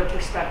changes their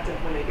perspective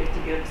when they get to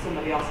give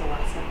somebody else a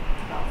lesson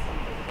about something.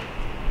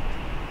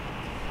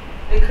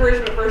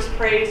 Encouragement versus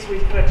praise, we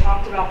could have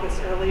talked about this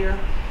earlier,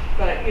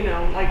 but you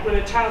know, like when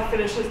a child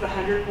finishes the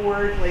 100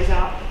 board, lays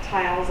out the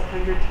tiles,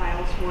 100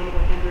 tiles, 1 to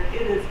 100,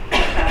 it is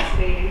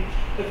fascinating.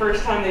 The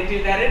first time they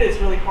do that, it is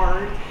really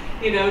hard,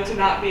 you know, to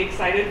not be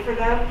excited for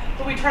them,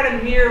 but we try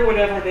to mirror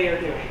whatever they are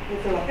doing.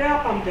 If they're like,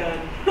 yep, I'm done.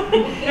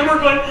 And we're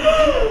going,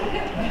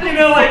 you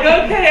know, like,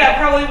 okay, I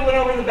probably went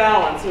over the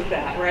balance with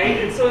that, right?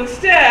 And so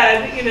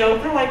instead, you know,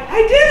 they're like,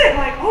 I did it,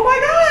 like, oh my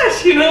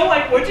gosh, you know,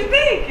 like, what'd you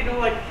think? You know,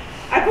 like,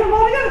 I put them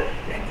all together.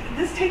 Did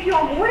this take you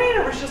all morning,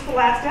 or was it just the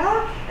last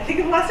hour? I think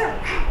in the last hour,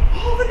 wow,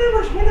 all the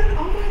numbers,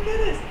 oh my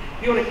goodness.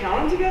 You want to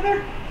count them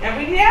together? And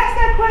when you ask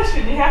that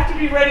question, you have to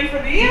be ready for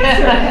the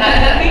answer,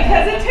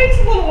 because it takes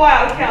a little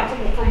while to count them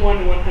from 1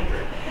 to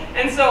 100.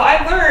 And so I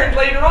learned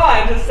later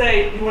on to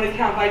say, you want to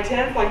count by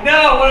 10? Like, no,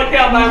 I want to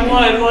count by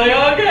 1. Like,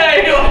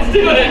 okay, let's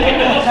do it. You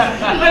know?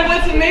 But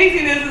what's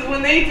amazing is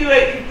when they do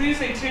it,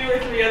 usually 2 or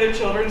 3 other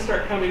children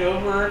start coming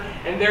over,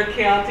 and they're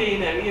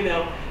counting, and you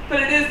know.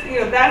 But it is, you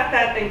know,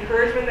 that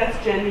encouragement,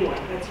 that's genuine,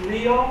 that's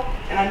real,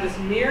 and I'm just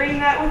mirroring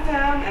that with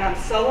them, and I'm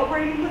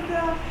celebrating with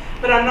them,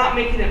 but I'm not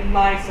making it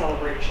my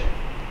celebration,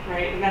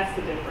 right? And that's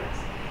the difference.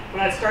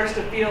 When it starts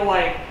to feel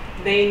like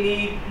they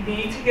need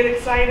me to get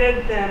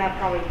excited, then I've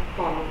probably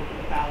gone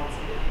over the balance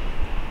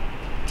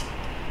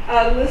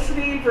again.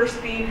 Listening versus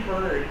being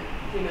heard,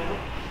 you know.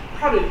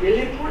 Probably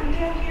really important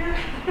down here,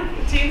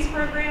 the teens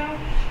program,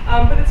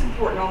 but it's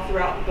important all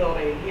throughout the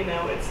building. You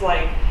know, it's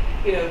like,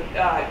 you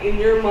know, in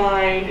your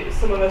mind,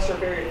 some of us are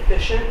very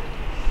efficient,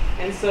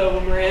 and so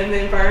when we're in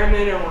the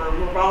environment or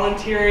we're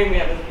volunteering,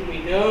 we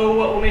know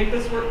what will make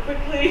this work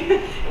quickly,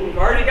 and we've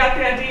already got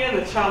the idea, and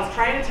the child's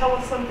trying to tell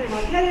us something,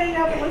 we're like,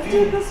 yeah, but let's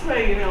do it this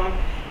way, you know,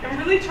 and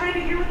really trying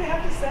to hear what they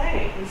have to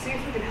say and see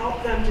if we can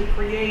help them to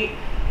create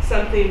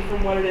something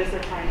from what it is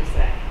they're trying to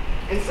say.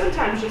 And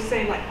sometimes just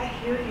saying, like, I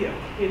hear you,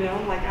 you know,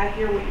 like, I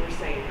hear what you're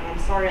saying, and I'm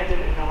sorry I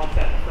didn't acknowledge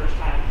that the first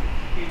time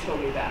you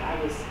told me that.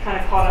 I was kind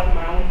of caught up in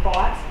my own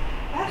thoughts.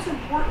 That's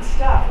important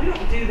stuff. We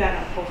don't do that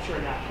in our culture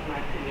enough, in my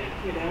opinion,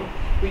 you know.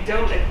 We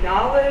don't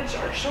acknowledge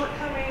our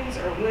shortcomings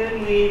or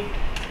when we've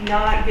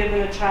not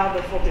given a child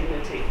their full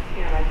dignity,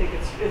 and I think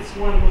it's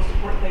one of the most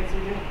important things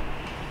we do.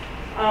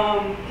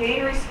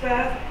 Gain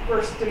respect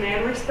versus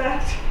demand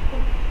respect.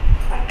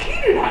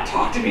 You do not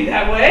talk to me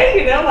that way,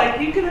 you know,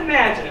 like you can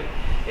imagine.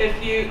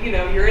 If you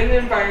know, you're in the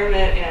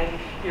environment and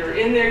you're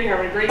in there, you're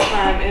having a great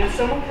time, and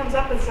someone comes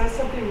up and says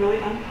something really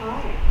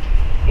unkind.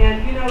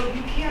 And, you know,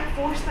 you can't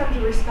force them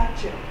to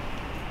respect you.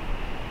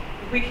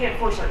 We can't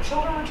force our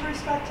children to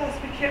respect us.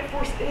 We can't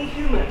force any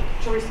human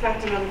to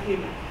respect another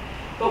human.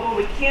 But what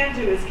we can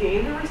do is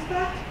gain the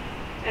respect.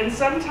 And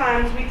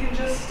sometimes we can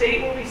just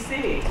state what we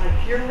see.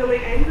 Like, you're really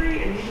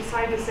angry and you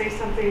decide to say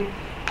something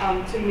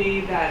to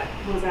me that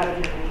was out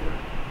of your anger.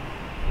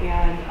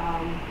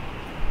 And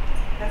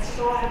that's just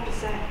all I have to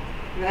say.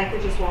 And I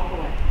could just walk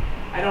away.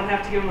 I don't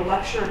have to give them a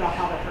lecture about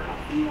how that hurt my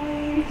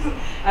feelings.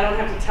 I don't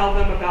have to tell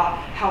them about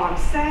how I'm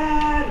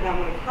sad and I'm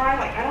going to cry.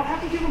 Like, I don't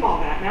have to give them all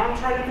that. Now I'm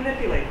trying to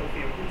manipulate the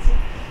feelings.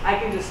 I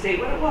can just state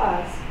what it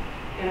was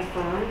and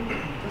affirm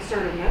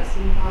assertiveness,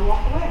 and I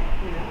walk away,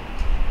 you know.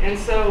 And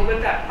so,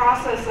 but that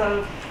process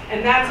of,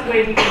 and that's the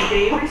way we can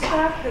gain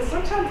respect, because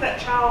sometimes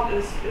that child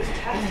is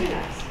testing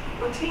us,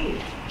 or teen.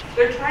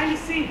 They're trying to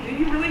see, do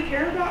you really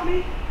care about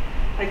me?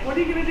 Like, what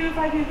are you going to do if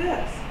I do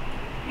this?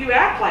 You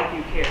act like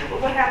you care,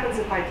 but what happens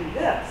if I do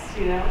this?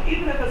 You know,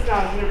 even if it's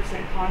not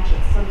 100%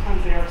 conscious,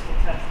 sometimes they are still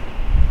testing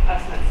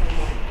us in that same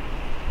way.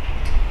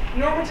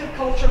 Normative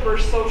culture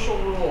versus social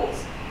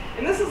rules.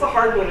 And this is a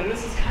hard one, and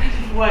this is kind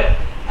of what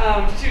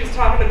she was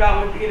talking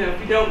about with, you know, if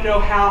you don't know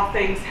how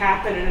things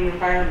happen in an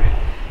environment.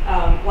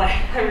 Like,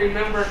 I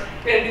remember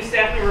we had a new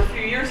staff member a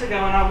few years ago,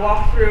 and I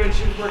walked through and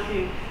she was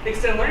working the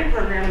extended learning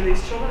program, and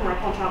these children were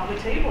up on top of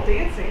the table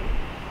dancing.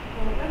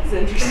 Well, that was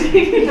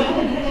interesting. You know?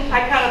 I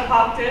kind of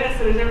popped in, I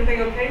said, is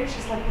everything okay? And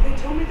she's like, well,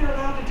 they told me they're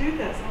allowed to do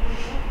this. I'm like,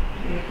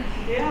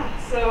 oh. Yeah,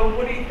 so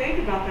what do you think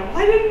about that? Well,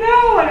 I didn't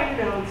know,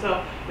 you know. And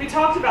so we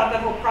talked about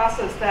that whole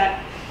process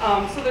that,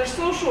 so there's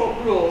social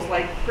rules,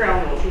 like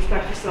ground rules,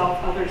 respect yourself,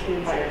 others, the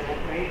environment,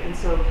 right? And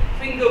so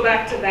we can go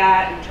back to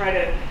that and try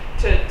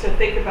to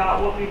think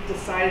about what we've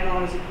decided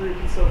on as a group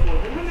and so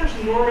forth. And then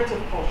there's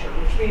normative culture,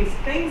 which means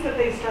things that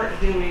they start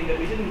doing that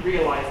we didn't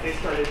realize they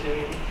started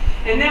doing.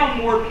 And now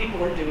more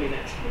people are doing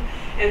it.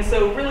 And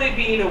so really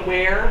being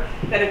aware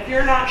that if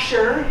you're not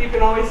sure, you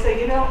can always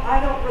say, you know, I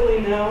don't really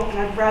know, and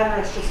I'd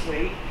rather us just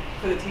wait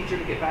for the teacher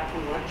to get back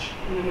from lunch,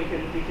 and then we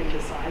can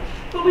decide.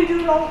 But we do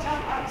it all the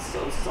time. I'm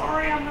so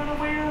sorry, I'm not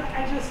aware.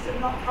 I just am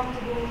not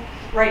comfortable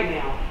right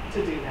now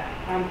to do that.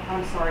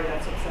 I'm sorry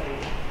that's upsetting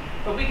me.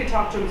 But we can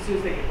talk to them as soon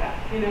as they get back,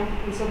 you know?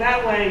 And so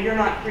that way you're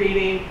not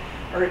creating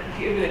or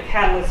giving a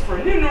catalyst for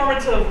a new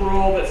normative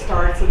rule that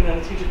starts, and then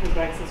the teacher comes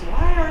back and says,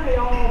 why are they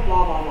all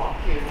blah, blah, blah,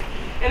 you know?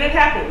 And it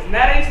happens. And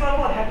that age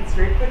level, it happens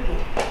very quickly,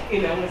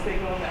 you know, as they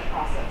go in that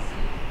process.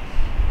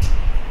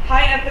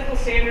 High ethical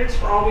standards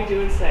for all we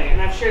do and say.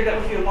 And I've shared that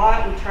with you a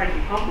lot. We try to be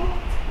humble.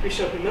 We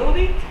show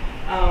humility.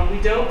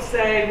 We don't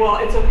say, well,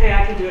 it's okay,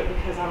 I can do it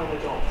because I'm an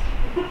adult.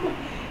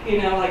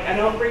 You know, like I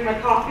don't bring my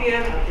coffee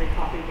in. I don't drink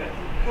coffee, but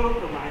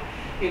Coke or my,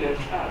 you know,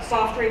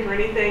 soft drink or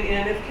anything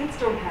in if kids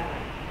don't have it.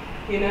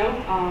 You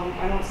know,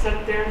 I don't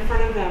sit there in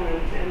front of them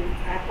and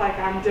act like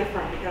I'm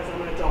different because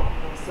I'm an adult.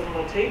 I'll sit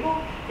on a table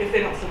if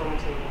they don't sit on a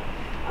table.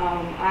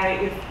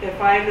 If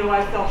I know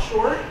I fell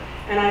short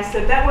and I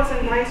said, that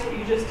wasn't nice what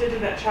you just did to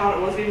that child,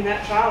 it wasn't even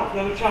that child,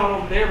 another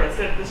child over there, but I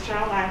said, this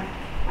child,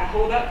 I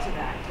hold up to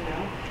that, you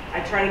know.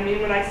 I try to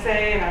mean what I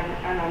say, and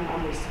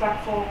I'm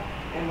respectful,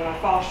 and when I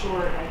fall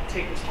short, I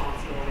take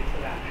responsibility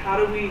for that.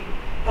 How do we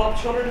help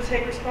children to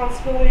take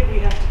responsibility? We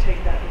have to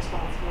take that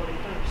responsibility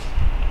first.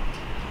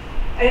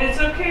 And it's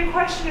okay to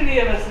question any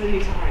of us at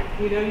any time.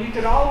 You know, you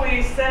could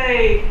always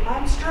say,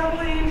 I'm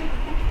struggling,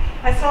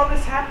 I saw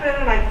this happen,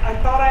 and I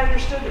thought I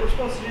understood that we're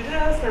supposed to do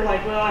this. They're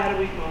like, well, I had a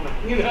weak moment.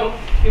 You know,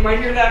 you might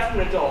hear that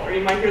from an adult, or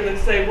you might hear them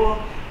say,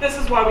 well, this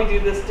is why we do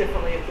this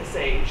differently at this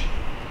age,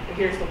 and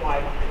here's the why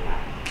behind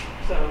that.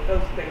 So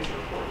those things are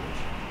important.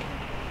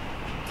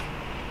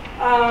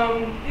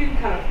 You can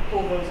kind of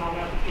pull those on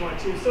up if you want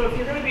to. So if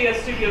you're going to be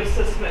a studio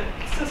assistant,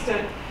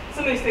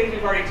 some of these things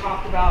we've already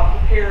talked about,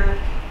 prepare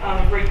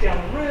break down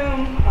the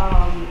room,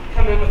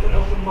 come in with an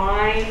open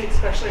mind,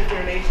 especially if you're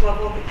at an age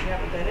level that you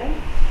haven't been in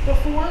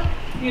before.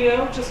 You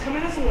know, just come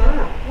in as a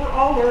learner. We're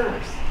all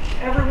learners.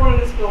 Everyone in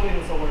this building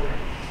is a learner.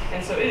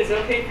 And so it is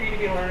okay for you to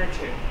be a learner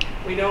too.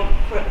 We don't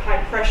put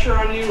high pressure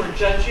on you or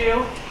judge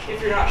you.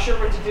 If you're not sure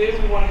what to do,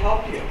 we want to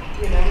help you.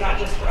 You know, not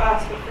just for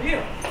us, but for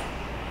you.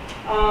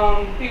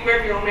 Be aware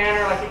of your own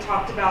manner, like we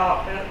talked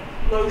about,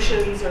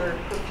 lotions or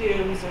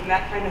perfumes and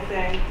that kind of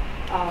thing.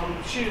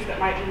 Shoes that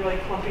might be really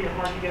clumpy or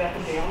hard to get up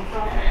and down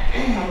from,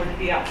 or to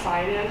be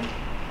outside in.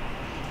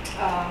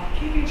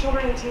 Keeping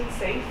children and teens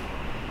safe.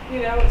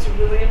 You know, it's a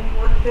really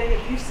important thing.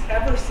 If you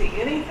ever see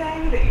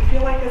anything that you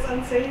feel like is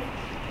unsafe,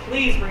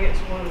 please bring it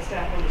to one of the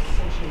staff members'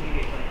 attention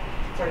immediately.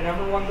 It's our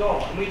 #1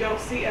 goal, and we don't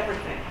see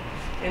everything.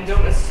 And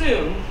don't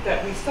assume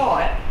that we saw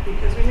it,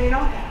 because we may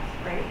not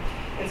have, right?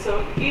 And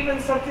so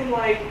even something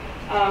like,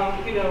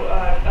 you know,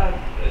 a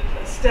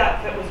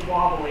step that was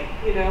wobbly,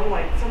 you know,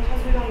 like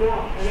sometimes we don't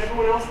know, and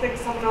everyone else thinks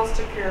someone else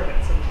took care of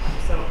it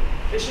sometimes. So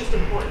it's just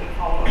important to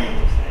follow up on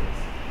those things.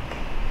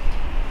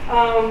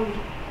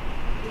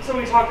 So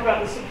we talked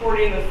about the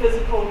supporting the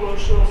physical,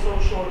 emotional,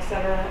 social,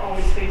 etc.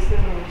 Always face them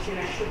in routine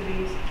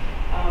activities,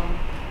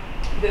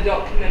 the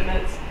adult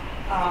commitments,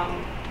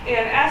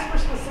 and ask for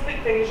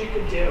specific things you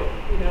could do.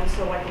 You know,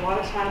 so like a lot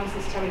of times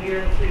this time of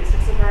year, the 3 to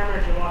 6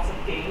 environment, there are lots of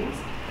games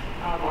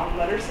on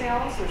letter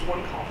sounds. There's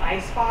one called I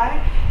Spy,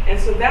 and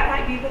so that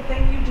might be the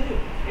thing you do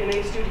in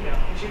a studio.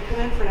 Is you come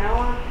in for an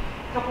hour,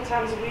 a couple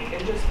times a week,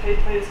 and just play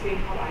this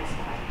game called I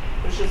Spy,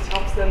 which just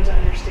helps them to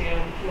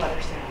understand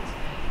letter sounds.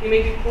 You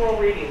may do choral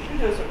reading. Who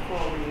knows what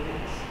choral reading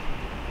is?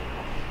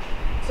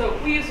 So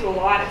we use it a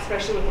lot,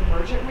 especially with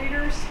emergent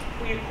readers.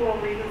 Will you choral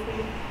read with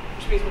me?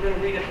 Which means we're going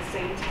to read at the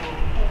same time.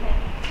 Okay.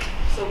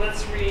 So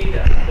let's read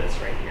this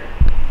right here.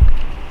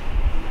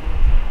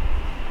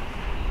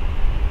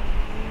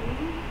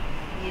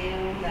 You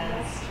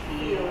must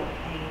feel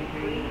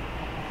angry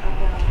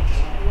About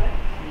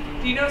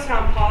what? Do you notice how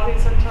I'm pausing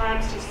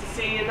sometimes just to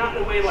see, and not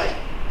in a way like,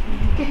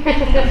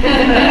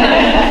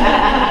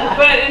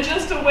 but in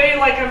just a way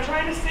like I'm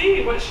trying to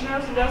see what she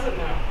knows and doesn't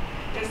know.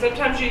 And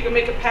sometimes you can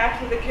make a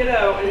pact with a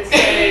kiddo and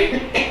say,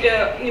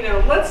 you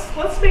know,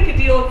 let's make a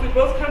deal. If we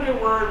both come to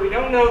a word, we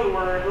don't know the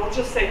word, we'll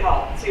just say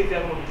help and see if the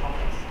other one will help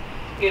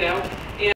us. You know,